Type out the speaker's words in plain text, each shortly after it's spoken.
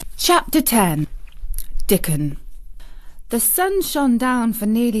Chapter 10. DICKON. The sun shone down for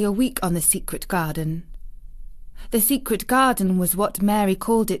nearly a week on the secret garden. The secret garden was what Mary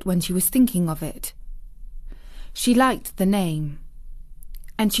called it when she was thinking of it. She liked the name,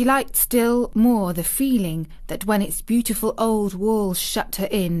 and she liked still more the feeling that when its beautiful old walls shut her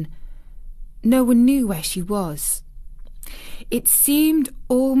in, no one knew where she was. It seemed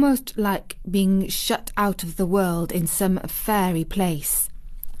almost like being shut out of the world in some fairy place.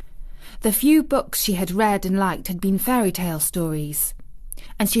 The few books she had read and liked had been fairy tale stories,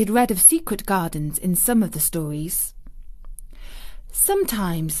 and she had read of secret gardens in some of the stories.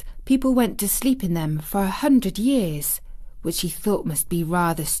 Sometimes people went to sleep in them for 100 years, which she thought must be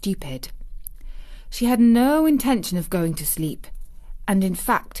rather stupid. She had no intention of going to sleep, and in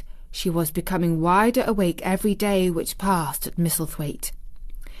fact she was becoming wider awake every day which passed at Misselthwaite.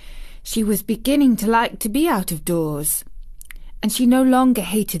 She was beginning to like to be out of doors, and she no longer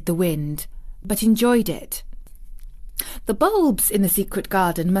hated the wind, but enjoyed it. The bulbs in the secret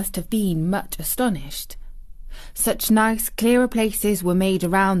garden must have been much astonished. Such nice, clearer places were made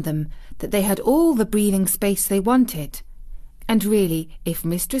around them that they had all the breathing space they wanted, and really, if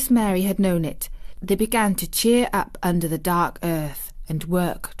Mistress Mary had known it, they began to cheer up under the dark earth and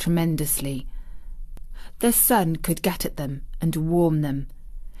work tremendously. The sun could get at them and warm them,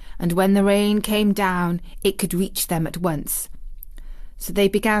 and when the rain came down it could reach them at once, so they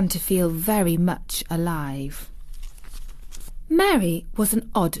began to feel very much alive. Mary was an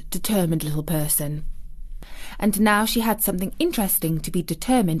odd, determined little person, and now she had something interesting to be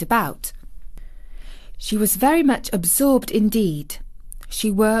determined about. She was very much absorbed indeed. She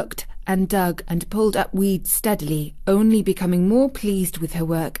worked and dug and pulled up weeds steadily, only becoming more pleased with her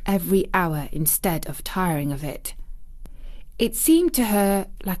work every hour instead of tiring of it. It seemed to her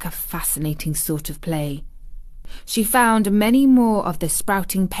like a fascinating sort of play. She found many more of the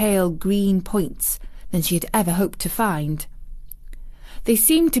sprouting pale green points than she had ever hoped to find. They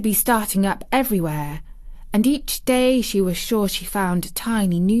seemed to be starting up everywhere, and each day she was sure she found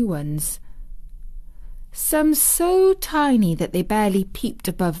tiny new ones. Some so tiny that they barely peeped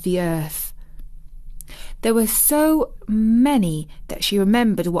above the earth. There were so many that she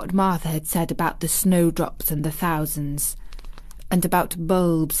remembered what Martha had said about the snowdrops and the thousands, and about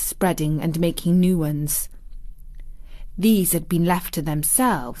bulbs spreading and making new ones. These had been left to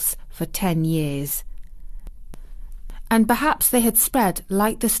themselves for 10 years, and perhaps they had spread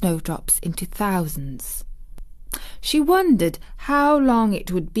like the snowdrops into thousands. She wondered how long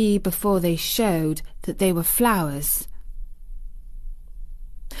it would be before they showed that they were flowers.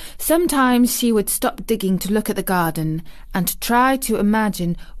 Sometimes she would stop digging to look at the garden and try to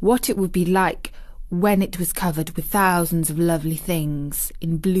imagine what it would be like when it was covered with thousands of lovely things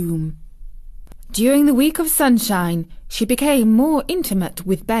in bloom. During the week of sunshine, she became more intimate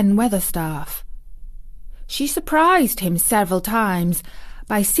with Ben Weatherstaff. She surprised him several times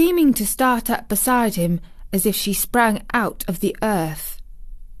by seeming to start up beside him as if she sprang out of the earth.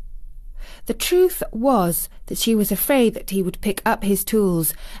 The truth was that she was afraid that he would pick up his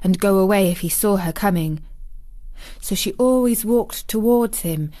tools and go away if he saw her coming, so she always walked towards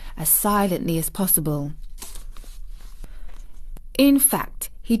him as silently as possible. In fact,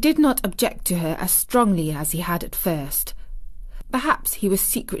 he did not object to her as strongly as he had at first. Perhaps he was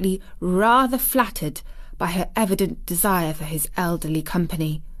secretly rather flattered by her evident desire for his elderly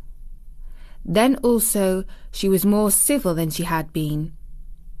company. Then also she was more civil than she had been.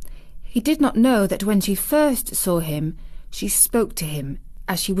 He did not know that when she first saw him she spoke to him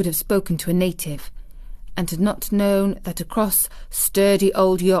as she would have spoken to a native, and had not known that a cross, sturdy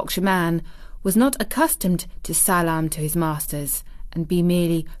old Yorkshire man was not accustomed to salaam to his masters and be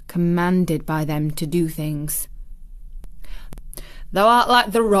merely commanded by them to do things. "Thou art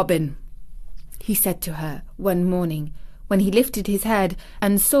like the robin," he said to her one morning when he lifted his head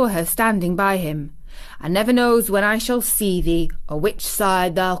and saw her standing by him. "I never knows when I shall see thee, or which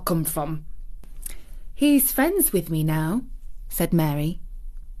side thou'll come from." "He's friends with me now," said Mary.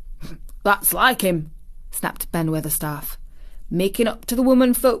 "That's like him," snapped Ben Weatherstaff, "making up to the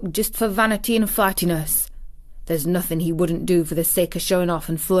woman folk just for vanity and flightiness. There's nothing he wouldn't do for the sake of showing off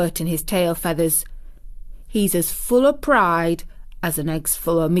and flirting his tail feathers. He's as full of pride as an egg's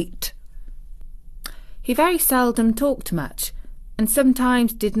full of meat." He very seldom talked much, and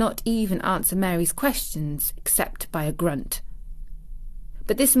sometimes did not even answer Mary's questions except by a grunt.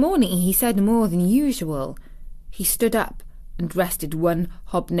 But this morning he said more than usual. He stood up and rested one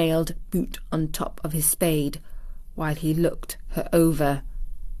hobnailed boot on top of his spade while he looked her over.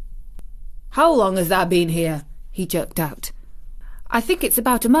 "How long has thou been here?" he jerked out. "I think it's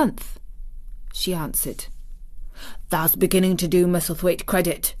about a month," she answered. "Thou's beginning to do Misselthwaite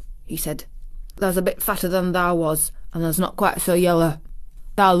credit," he said. "Thou's a bit fatter than thou was, and thou's not quite so yeller.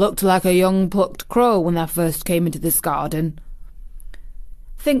 Thou looked like a young plucked crow when thou first came into this garden."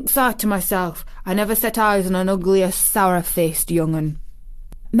 Thinks I to myself, I never set eyes on an uglier, sour-faced young un.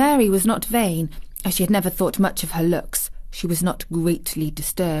 Mary was not vain, as she had never thought much of her looks. She was not greatly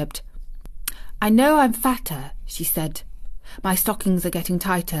disturbed. "I know I'm fatter," she said. "My stockings are getting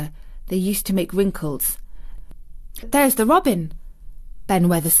tighter. They used to make wrinkles. There's the robin, Ben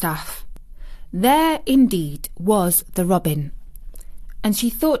Weatherstaff." There indeed was the robin, and she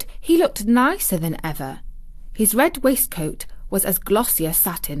thought he looked nicer than ever. His red waistcoat was as glossy as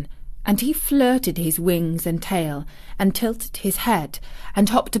satin, and he flirted his wings and tail, and tilted his head, and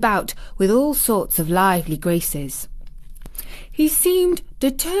hopped about with all sorts of lively graces. He seemed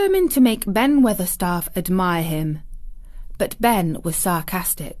determined to make Ben Weatherstaff admire him, but Ben was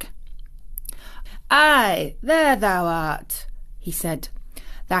sarcastic. "Aye, there thou art," he said.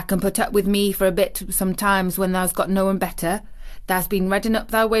 "Thou can put up with me for a bit sometimes when thou's got no one better. Thou's been redding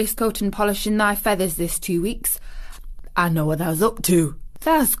up thy waistcoat and polishing thy feathers this 2 weeks. I know what thou's up to.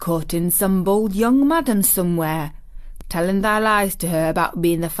 Thou's courting some bold young madam somewhere, telling thy lies to her about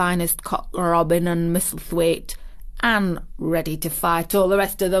being the finest cock robin on Misselthwaite, and ready to fight all the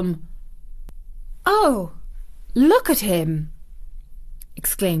rest of them." "Oh, look at him!"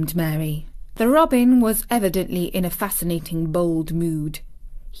 exclaimed Mary. The robin was evidently in a fascinating, bold mood.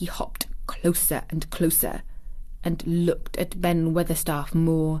 He hopped closer and closer, and looked at Ben Weatherstaff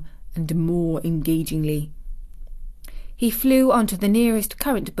more and more engagingly. He flew onto the nearest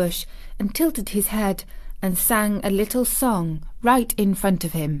currant bush and tilted his head and sang a little song right in front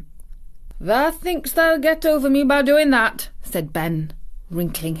of him. "Thou thinks thou'll get over me by doing that," said Ben,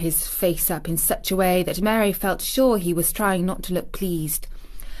 wrinkling his face up in such a way that Mary felt sure he was trying not to look pleased.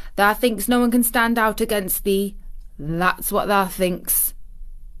 "Thou thinks no one can stand out against thee. That's what thou thinks."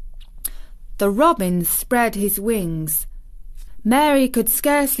 The robin spread his wings. Mary could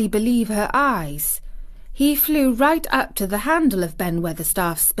scarcely believe her eyes. He flew right up to the handle of Ben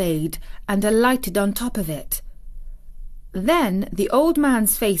Weatherstaff's spade and alighted on top of it. Then the old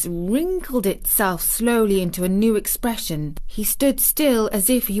man's face wrinkled itself slowly into a new expression. He stood still as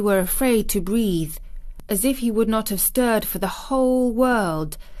if he were afraid to breathe, as if he would not have stirred for the whole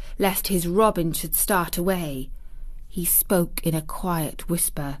world, lest his robin should start away. He spoke in a quiet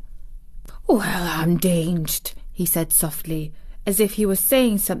whisper. "Well, I'm danged," he said softly, as if he was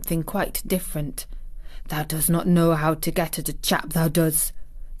saying something quite different. "Thou does not know how to get at a chap, thou does.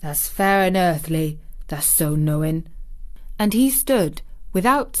 Thou's fair and earthly, thou's so knowing." And he stood,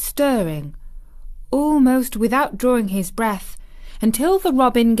 without stirring, almost without drawing his breath, until the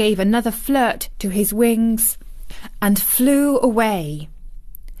robin gave another flirt to his wings and flew away.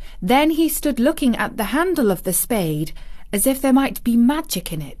 Then he stood looking at the handle of the spade, as if there might be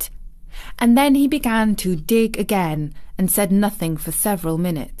magic in it, and then he began to dig again and said nothing for several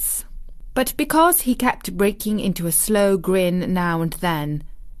minutes. But because he kept breaking into a slow grin now and then,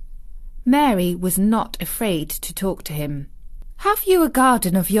 Mary was not afraid to talk to him. "Have you a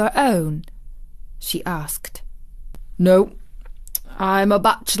garden of your own?" she asked. "No, I'm a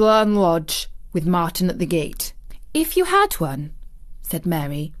bachelor and lodge, with Martin at the gate." "If you had one," said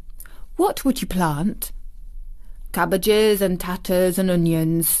Mary, "what would you plant?" "Cabbages and tatters and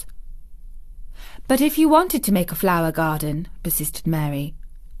onions." "But if you wanted to make a flower garden," persisted Mary,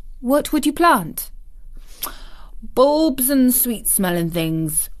 "what would you plant?" "Bulbs and sweet-smelling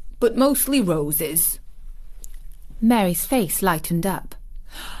things, but mostly roses." Mary's face lightened up.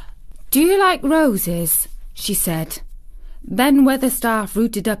 "Do you like roses?" she said. Ben Weatherstaff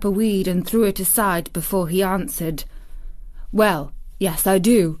rooted up a weed and threw it aside before he answered. "Well, yes, I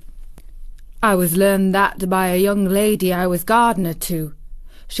do. I was learned that by a young lady I was gardener to.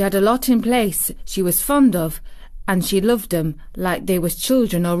 She had a lot in place she was fond of, and she loved 'em like they was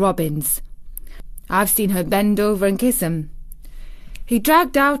children or robins. I've seen her bend over and kiss 'em." He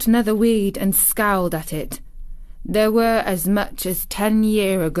dragged out another weed and scowled at it. There were as much as 10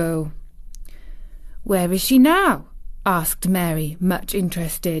 years ago. "Where is she now?" asked Mary, much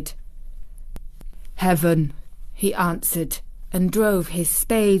interested. "Heaven," he answered, and drove his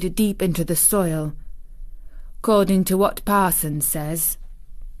spade deep into the soil. "'Cording to what parson says."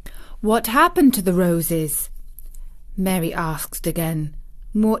 "What happened to the roses?" Mary asked again,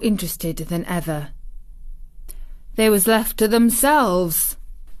 more interested than ever. "They was left to themselves."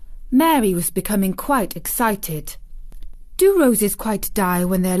 Mary was becoming quite excited. "Do roses quite die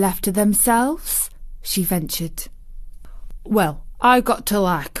when they're left to themselves?" she ventured. "Well, I got to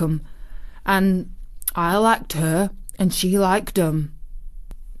like 'em, and I liked her, and she liked 'em,"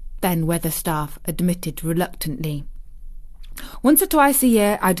 Ben Weatherstaff admitted reluctantly. Once or twice a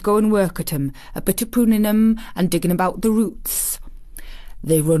year I'd go and work at 'em, a bit of pruning 'em and digging about the roots.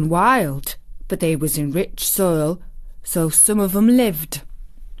 They run wild, but they was in rich soil, so some of 'em lived.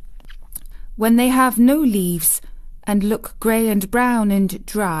 When they have no leaves and look grey and brown and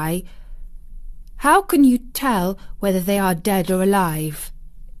dry, how can you tell whether they are dead or alive?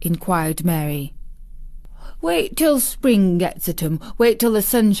 Inquired Mary. Wait till spring gets at 'em. Wait till the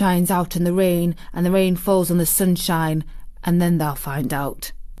sun shines out and the rain falls on the sunshine, and then they'll find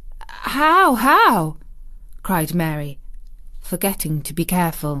out. How? Cried Mary, forgetting to be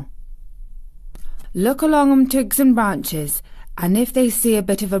careful. Look along 'em twigs and branches, and if they see a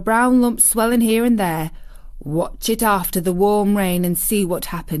bit of a brown lump swelling here and there, watch it after the warm rain and see what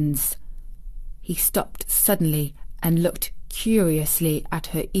happens. He stopped suddenly and looked curiously at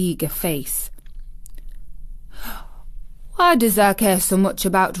her eager face. Why does thou care so much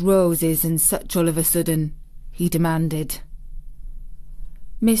about roses and such all of a sudden? He demanded.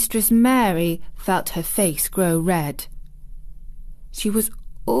 Mistress Mary felt her face grow red. She was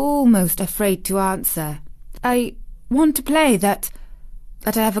almost afraid to answer. I want to play that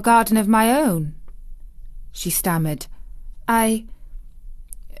I have a garden of my own, she stammered.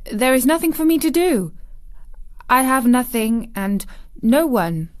 There is nothing for me to do. I have nothing and no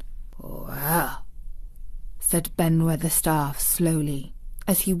one. Well, said Ben Weatherstaff slowly,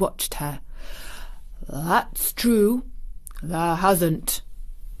 as he watched her. That's true. Thou hasn't.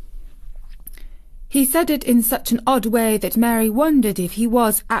 He said it in such an odd way that Mary wondered if he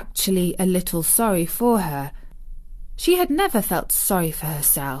was actually a little sorry for her. She had never felt sorry for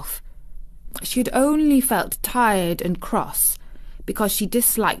herself. She had only felt tired and cross because she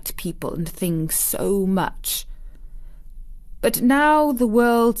disliked people and things so much. But now the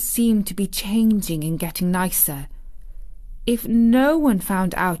world seemed to be changing and getting nicer. If no one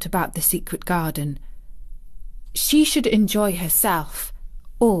found out about the secret garden, she should enjoy herself,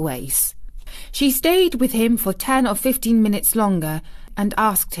 always. She stayed with him for 10 or 15 minutes longer and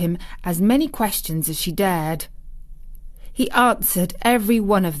asked him as many questions as she dared. He answered every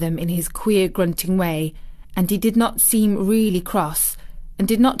one of them in his queer grunting way, and he did not seem really cross, and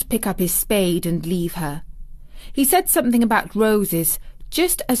did not pick up his spade and leave her. He said something about roses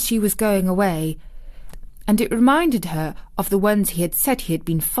just as she was going away, and it reminded her of the ones he had said he had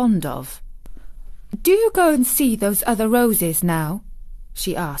been fond of. Do you go and see those other roses now?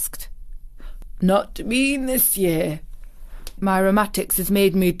 She asked. Not me this year. My rheumatics has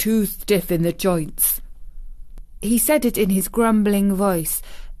made me too stiff in the joints. He said it in his grumbling voice,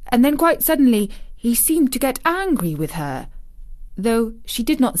 and then quite suddenly he seemed to get angry with her, though she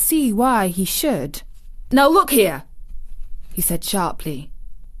did not see why he should. Now look here, he said sharply.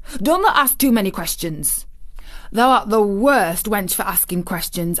 Don't thou ask too many questions. Thou art the worst wench for asking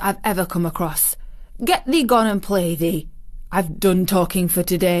questions I've ever come across. Get thee gone and play thee. I've done talking for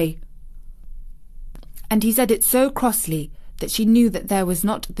today. And he said it so crossly that she knew that there was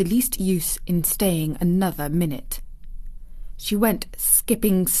not the least use in staying another minute. She went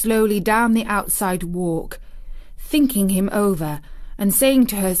skipping slowly down the outside walk, thinking him over and saying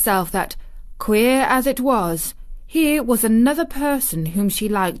to herself that, queer as it was, here was another person whom she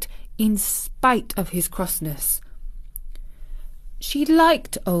liked in spite of his crossness. She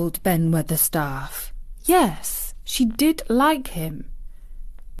liked old Ben Weatherstaff. Yes, she did like him.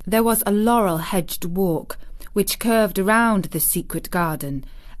 There was a laurel-hedged walk which curved around the secret garden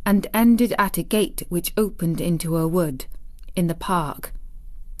and ended at a gate which opened into a wood in the park.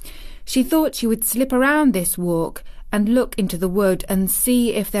 She thought she would slip around this walk and look into the wood and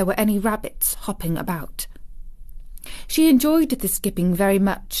see if there were any rabbits hopping about. She enjoyed the skipping very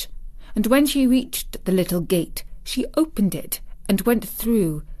much, and when she reached the little gate, she opened it and went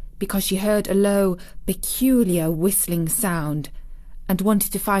through because she heard a low, peculiar whistling sound and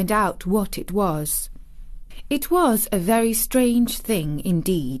wanted to find out what it was. It was a very strange thing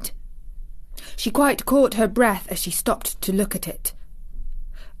indeed. She quite caught her breath as she stopped to look at it.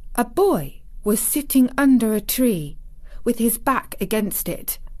 A boy was sitting under a tree, with his back against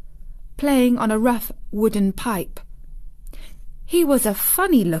it, playing on a rough wooden pipe. He was a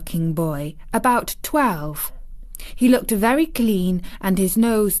funny-looking boy, about 12. He looked very clean, and his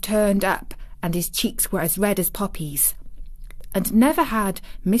nose turned up, and his cheeks were as red as poppies. And never had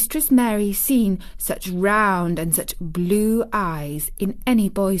Mistress Mary seen such round and such blue eyes in any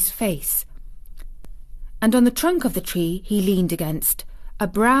boy's face. And on the trunk of the tree he leaned against, a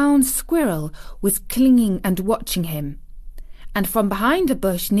brown squirrel was clinging and watching him, and from behind a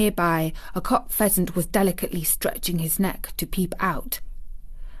bush nearby a cock pheasant was delicately stretching his neck to peep out,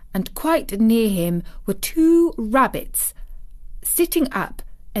 and quite near him were 2 rabbits, sitting up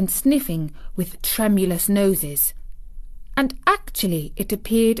and sniffing with tremulous noses, and actually it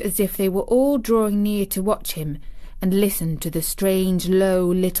appeared as if they were all drawing near to watch him and listen to the strange low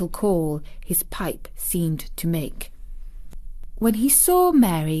little call his pipe seemed to make. When he saw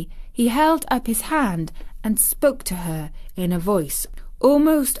Mary, he held up his hand and spoke to her in a voice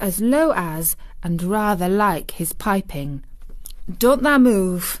almost as low as and rather like his piping. "Don't thou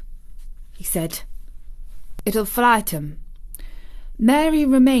move," he said. "It'll fright 'em." Mary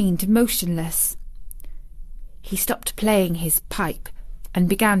remained motionless. He stopped playing his pipe and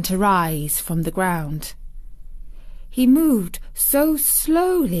began to rise from the ground. He moved so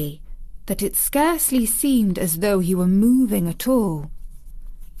slowly that it scarcely seemed as though he were moving at all.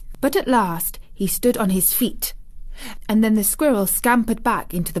 But at last he stood on his feet, and then the squirrel scampered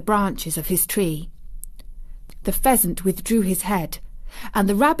back into the branches of his tree. The pheasant withdrew his head, and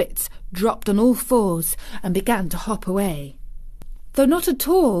the rabbits dropped on all fours and began to hop away, though not at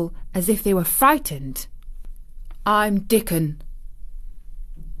all as if they were frightened. "I'm Dickon,"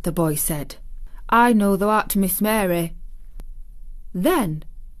 the boy said. "I know thou art Miss Mary." Then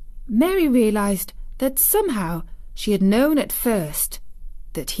Mary realised that somehow she had known at first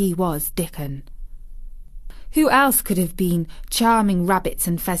that he was Dickon. Who else could have been charming rabbits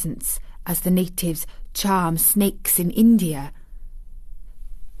and pheasants as the natives charm snakes in India?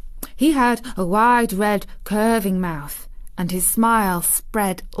 He had a wide red curving mouth, and his smile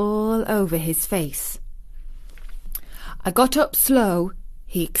spread all over his face. "I got up slow,"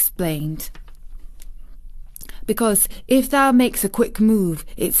 he explained, "because if thou makes a quick move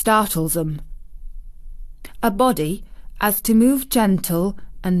it startles 'em. A body as to move gentle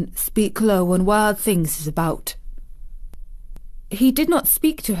and speak low when wild things is about." He did not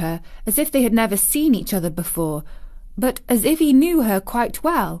speak to her as if they had never seen each other before, but as if he knew her quite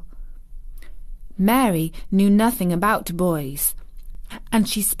well. Mary knew nothing about boys, and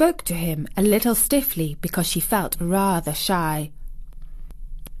she spoke to him a little stiffly because she felt rather shy.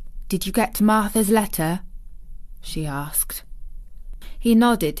 "Did you get Martha's letter?" she asked. He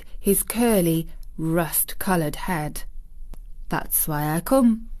nodded his curly, rust-coloured head. "That's why I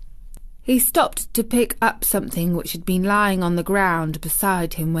come." He stopped to pick up something which had been lying on the ground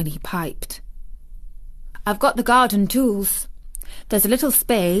beside him when he piped. "I've got the garden tools. There's a little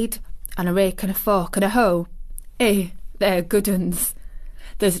spade, and a rake and a fork and a hoe. They're good uns.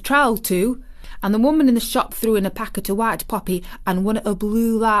 There's a trowel too, and the woman in the shop threw in a packet of white poppy and one a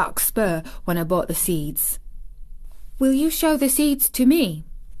blue larkspur when I bought the seeds." "Will you show the seeds to me?"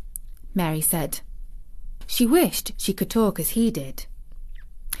 Mary said. She wished she could talk as he did.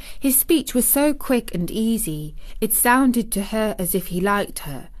 His speech was so quick and easy, it sounded to her as if he liked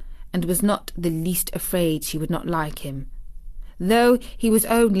her, and was not the least afraid she would not like him, though he was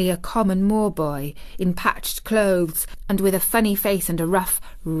only a common moor boy, in patched clothes, and with a funny face and a rough,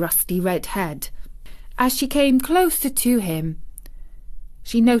 rusty red head. As she came closer to him,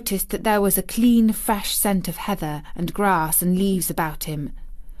 she noticed that there was a clean, fresh scent of heather and grass and leaves about him,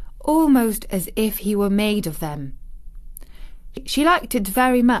 almost as if he were made of them. She liked it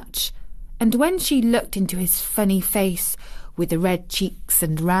very much, and when she looked into his funny face, with the red cheeks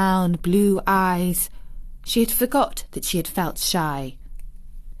and round blue eyes, she had forgot that she had felt shy.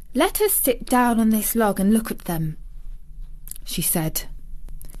 "Let us sit down on this log and look at them," she said.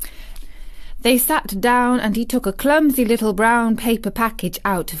 They sat down, and he took a clumsy little brown paper package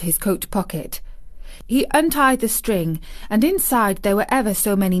out of his coat pocket. He untied the string, and inside there were ever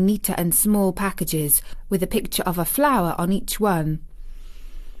so many neater and small packages, with a picture of a flower on each one.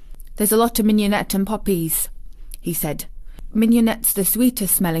 "There's a lot of mignonette and poppies," he said. "Mignonette's the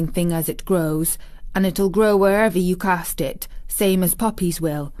sweetest smelling thing as it grows, and it'll grow wherever you cast it, same as poppies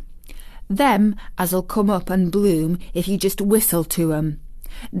will. Them as'll come up and bloom if you just whistle to 'em.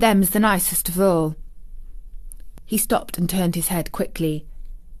 Them's the nicest of all." He stopped and turned his head quickly,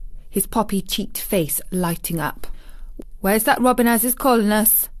 his poppy-cheeked face lighting up. "Where's that robin as is calling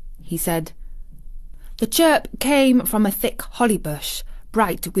us?" he said. The chirp came from a thick holly bush,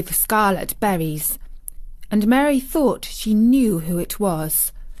 bright with scarlet berries, and Mary thought she knew who it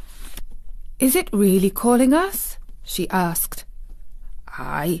was. "Is it really calling us?" she asked.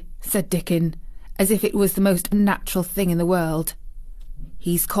 "Aye," said Dickon, as if it was the most natural thing in the world.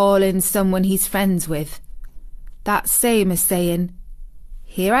 "He's calling someone he's friends with. That's same as saying,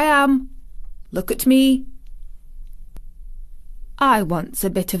 'Here I am, look at me. I wants a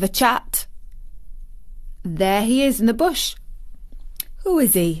bit of a chat.' There he is in the bush. Who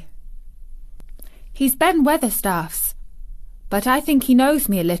is he?" "He's Ben Weatherstaff's, but I think he knows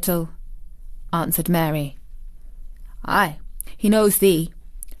me a little," answered Mary. "Aye, he knows thee,"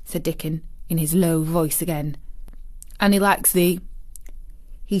 said Dickon in his low voice again, "and he likes thee.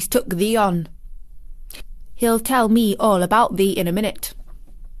 He's took thee on. He'll tell me all about thee in a minute."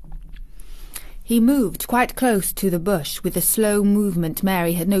 He moved quite close to the bush with the slow movement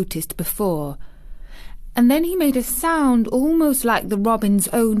Mary had noticed before, and then he made a sound almost like the robin's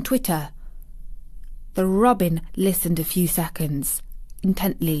own twitter. The robin listened a few seconds,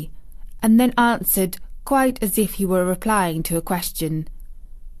 intently, and then answered quite as if he were replying to a question.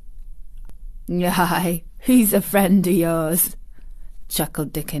 "Aye, he's a friend of yours,"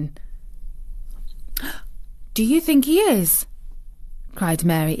 chuckled Dickon. "Do you think he is?" cried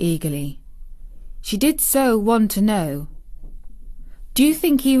Mary eagerly. She did so want to know. "Do you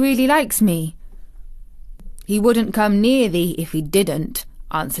think he really likes me?" "He wouldn't come near thee if he didn't,"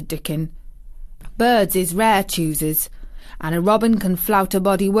 answered Dickon. "Birds is rare choosers, and a robin can flout a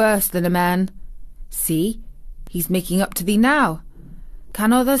body worse than a man. See, he's making up to thee now.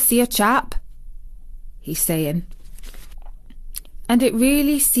 Can others see a chap?" he's saying. And it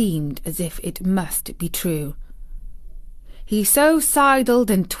really seemed as if it must be true. He so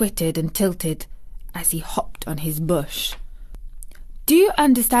sidled and twittered and tilted as he hopped on his bush. "Do you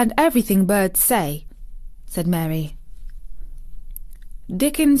understand everything birds say?" said Mary.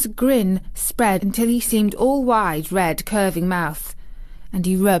 Dickon's grin spread until he seemed all wide, red, curving mouth, and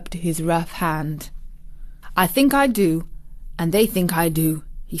he rubbed his rough hand. "I think I do, and they think I do,"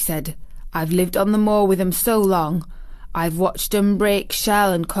 he said. "I've lived on the moor with 'em so long. I've watched 'em break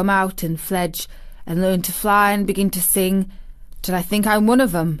shell and come out and fledge and learn to fly and begin to sing, till I think I'm one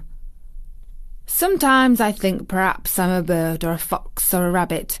of 'em. Sometimes I think perhaps I'm a bird or a fox or a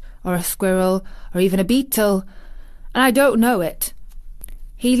rabbit or a squirrel or even a beetle, and I don't know it."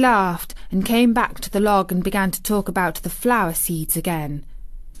 He laughed and came back to the log and began to talk about the flower seeds again.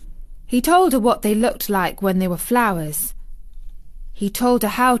 He told her what they looked like when they were flowers. He told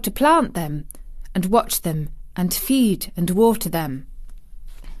her how to plant them and watch them and feed and water them.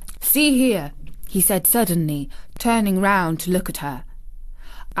 "See here," he said suddenly, turning round to look at her.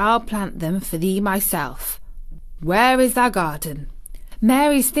 "I'll plant them for thee myself. Where is thy garden?"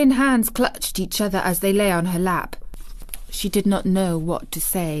 Mary's thin hands clutched each other as they lay on her lap. She did not know what to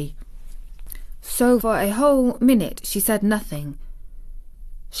say. So for a whole minute she said nothing.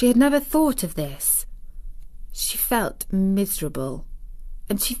 She had never thought of this. She felt miserable,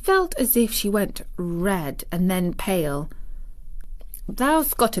 and she felt as if she went red and then pale.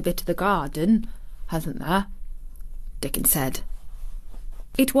 "Thou's got a bit of the garden, hasn't thou?" Dickon said.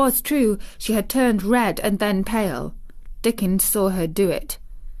 It was true, she had turned red and then pale. Dickon saw her do it.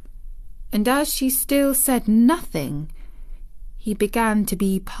 And as she still said nothing, he began to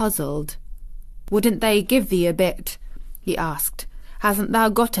be puzzled. "Wouldn't they give thee a bit?" he asked. "Hasn't thou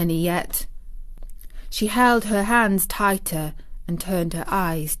got any yet?" She held her hands tighter and turned her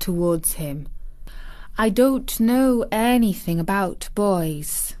eyes towards him. "I don't know anything about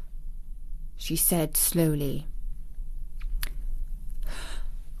boys," she said slowly.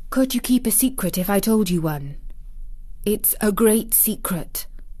 "Could you keep a secret if I told you one? It's a great secret.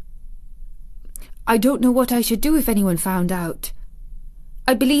 I don't know what I should do if anyone found out.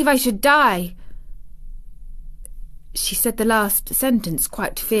 I believe I should die." She said the last sentence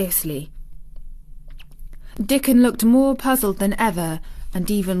quite fiercely. Dickon looked more puzzled than ever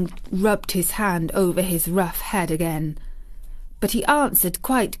and even rubbed his hand over his rough head again. But he answered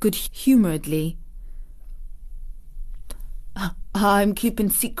quite good-humouredly. "I'm keeping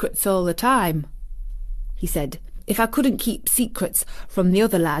secrets all the time," he said. "If I couldn't keep secrets from the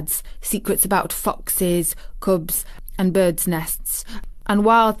other lads, secrets about foxes, cubs, and birds' nests, and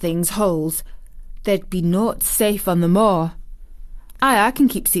wild things' holes, there'd be naught safe on the moor. Aye, I can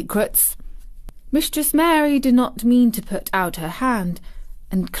keep secrets." Mistress Mary did not mean to put out her hand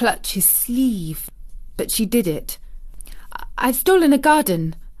and clutch his sleeve, but she did it. "I've stolen a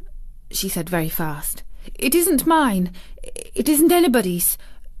garden," she said very fast. "It isn't mine. It isn't anybody's.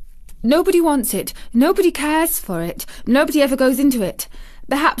 Nobody wants it. Nobody cares for it. Nobody ever goes into it.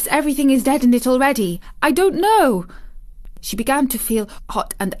 Perhaps everything is dead in it already. I don't know." She began to feel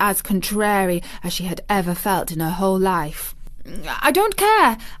hot and as contrary as she had ever felt in her whole life. "I don't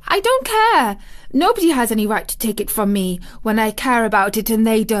care. I don't care. Nobody has any right to take it from me when I care about it and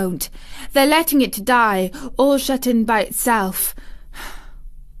they don't. They're letting it die, all shut in by itself."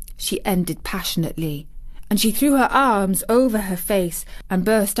 She ended passionately, and she threw her arms over her face and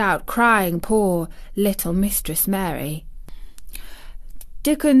burst out crying, poor little Mistress Mary.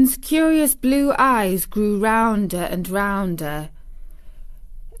 Dickon's curious blue eyes grew rounder and rounder.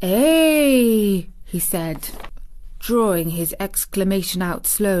 "Eh," he said, drawing his exclamation out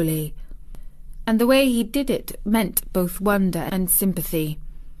slowly, and the way he did it meant both wonder and sympathy.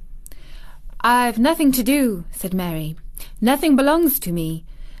 "I've nothing to do," said Mary. "Nothing belongs to me.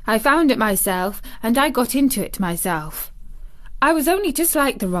 I found it myself, and I got into it myself. I was only just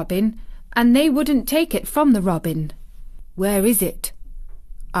like the robin, and they wouldn't take it from the robin." "Where is it?"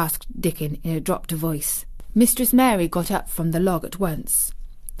 asked Dickon in a dropped voice. Mistress Mary got up from the log at once.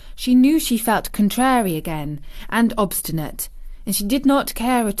 She knew she felt contrary again, and obstinate, and she did not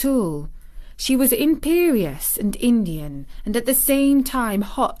care at all. She was imperious and Indian, and at the same time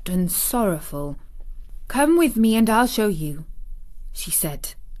hot and sorrowful. "Come with me and I'll show you," she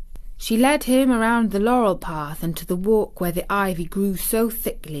said. She led him around the laurel path and to the walk where the ivy grew so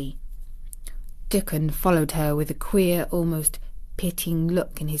thickly. Dickon followed her with a queer, almost pitying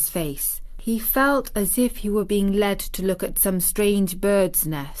look in his face. He felt as if he were being led to look at some strange bird's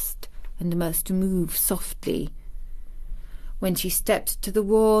nest, and must move softly. When she stepped to the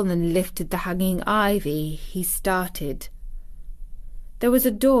wall and lifted the hanging ivy, he started. There was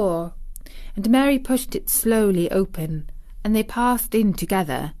a door, and Mary pushed it slowly open, and they passed in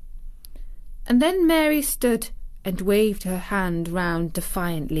together. And then Mary stood and waved her hand round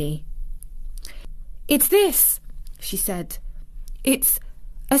defiantly. "It's this," she said. "It's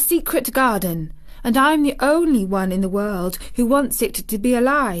a secret garden, and I'm the only one in the world who wants it to be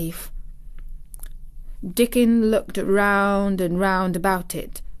alive." Dickon looked round and round about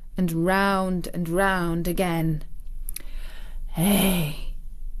it, and round again. "Hey,"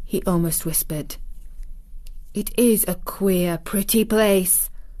 he almost whispered. "It is a queer, pretty place.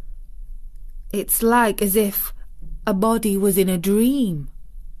 It's like as if a body was in a dream."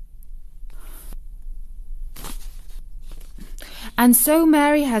 And so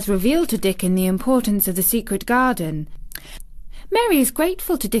Mary has revealed to Dickon the importance of the secret garden. Mary is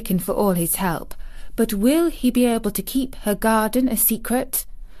grateful to Dickon for all his help, but will he be able to keep her garden a secret?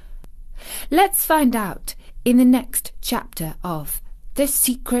 Let's find out in the next chapter of The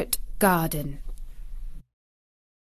Secret Garden.